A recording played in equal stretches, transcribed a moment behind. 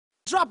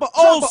Drop an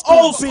old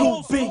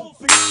school beat.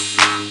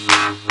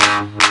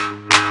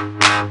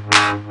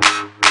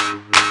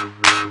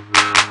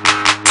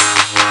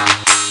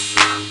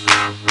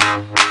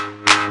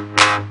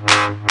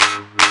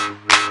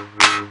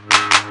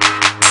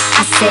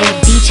 I said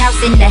beach house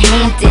in the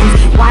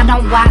Hamptons, why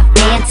don't I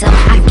phantom?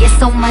 I get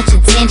so much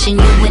attention,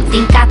 you would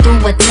think I threw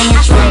a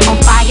tantrum. On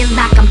fire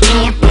like I'm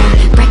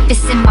camping,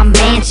 breakfast in my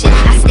mansion.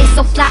 I stay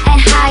so fly and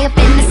high up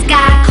in the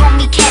sky, call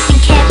me Captain.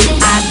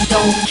 I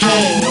don't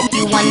care if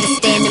you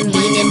understand the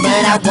meaning,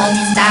 but I won't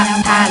stop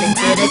piling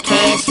till the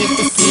cash hit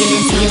the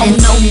ceiling.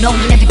 Oh no,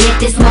 you never get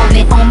this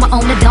moment on my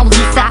own, don't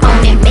lease I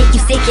own it. Make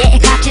you sick, yeah,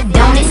 it got you,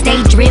 don't it?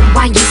 Stay drip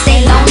while you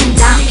stay low and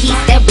dime piece,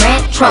 that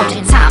red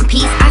Trojan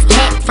timepiece, I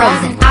can't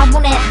frozen. I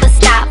won't ever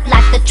stop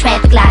like the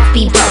traffic lights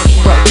be broken.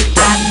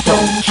 I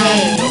don't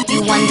care if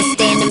you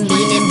understand the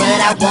meaning, but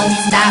I won't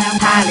stop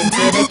piling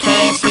till the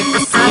cash hit the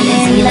ceiling. I'm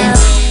in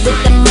love with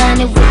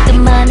the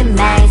money,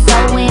 man. So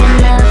in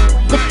love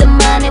with the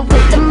money,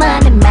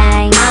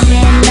 man. I'm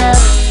in love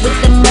with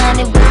the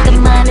money,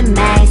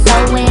 man. So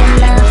in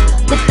love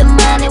with the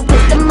money,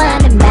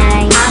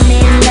 man. I'm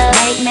in love.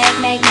 Make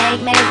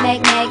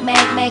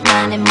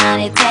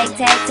money. Take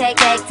money.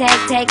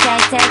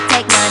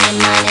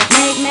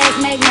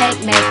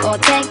 Make, or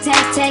take.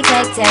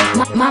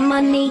 My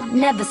money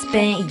never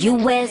spent.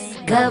 U.S.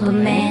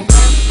 government.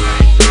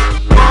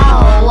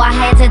 Oh, I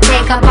had to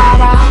take a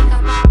borrow.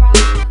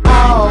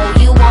 Oh,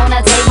 you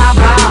wanna take my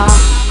bra?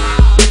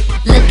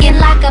 Looking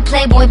like a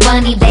Playboy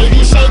bunny,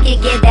 baby, shake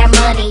it, get that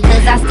money.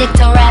 Cause I stick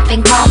to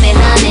rapping, call me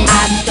honey.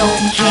 I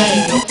don't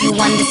care if you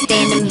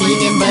understand the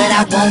meaning, but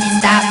I won't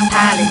stop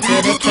piling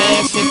till the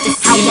cash hit the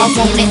ceiling. I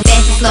want it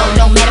fast and slow,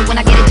 no matter when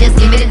I get it, just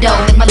give me the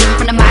dough. Make my living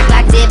from the mic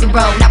like Debbie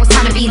Rowe. Now it's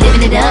time to be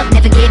living it up,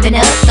 never giving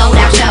up, sold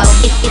out show.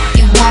 If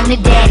you want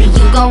it, daddy,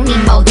 you gon' need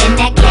more than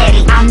that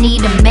caddy. I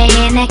need a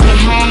man that can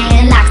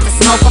hang, likes to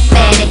smoke a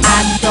fatty.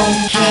 I don't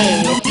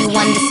care if you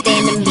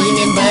understand the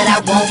meaning, but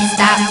I won't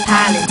stop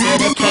piling till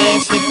the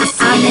cash hit the ceiling.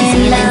 I'm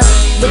in love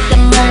with the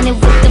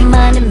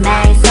money,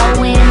 man. So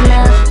in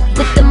love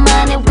with the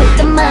money,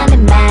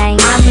 man.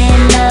 I'm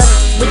in love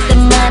with the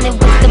money,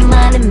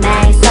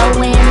 man. So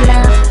in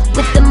love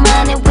with the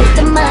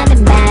money,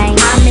 man.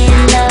 I'm in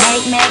love.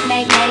 Make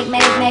money. Take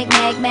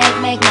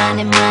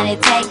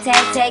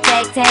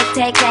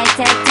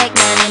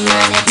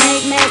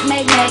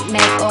money.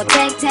 Make, or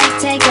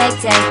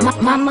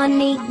take. My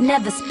money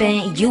never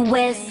spent.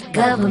 U.S.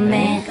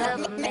 government.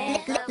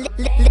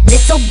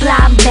 Little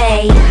blind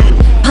babe,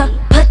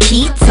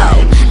 Paquito.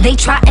 They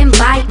try and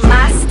bite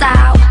my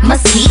style,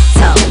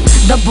 mosquito.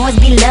 The boys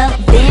be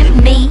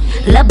loving me,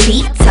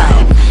 Labito.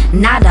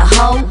 Not a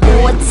hoe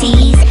or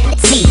tease,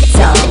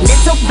 Tito.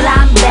 Little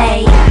blind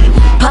babe,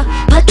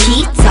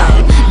 Paquito.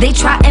 They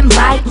try and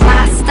bite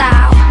my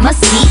style,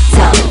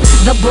 mosquito.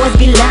 The boys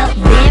be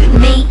loving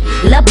me,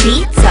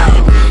 Labito.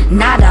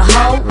 Not a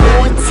hoe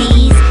or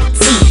tease,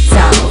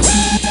 Tito.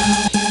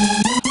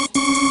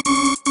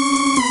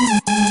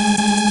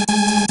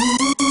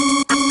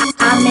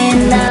 I'm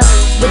in love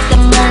with the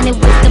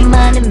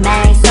money,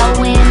 man. So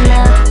in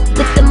love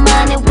with the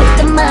money,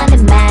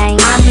 man.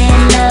 I'm in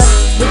love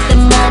with the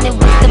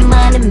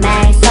money,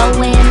 man. So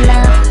in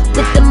love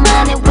with the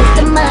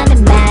money,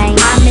 man.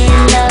 I'm in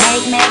love.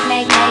 Make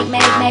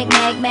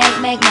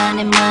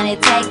money.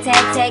 Take money.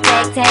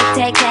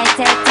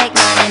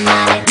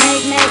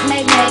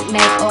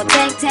 Make, or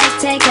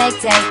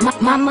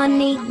take. My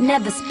money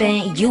never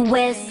spent.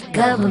 U.S.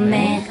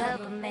 government.